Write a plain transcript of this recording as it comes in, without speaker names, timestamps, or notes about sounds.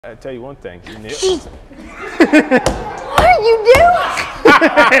I tell you one thing. You knew. What are you doing?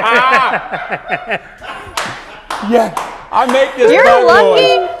 Yeah, I make this You're bug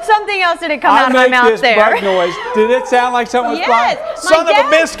lucky noise. something else didn't come out of my mouth there. I make this bug noise. Did it sound like something was flying? Yes, Son of a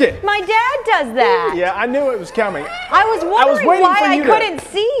biscuit. My dad does that. Yeah, I knew it was coming. I was wondering waiting why for I you to- couldn't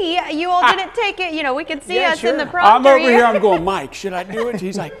see. You all didn't take it. You know, we could see Yeah, us in the sure. prompter. I'm over here, I'm going, Mike, should I do it?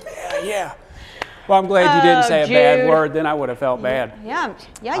 He's like, yeah. Well, I'm glad you didn't say a bad Jude. word, then I would have felt bad. Yeah,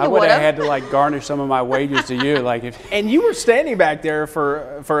 you I would would have have. had to like garnish some of my wages to you. Like if And you were standing back there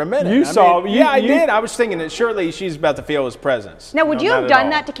for a minute. You saw- yeah, I you- did. I was thinking that surely she's about to feel his presence. Now, would No, you not have at done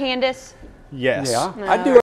all. that to Candace? Yes. yeah, I do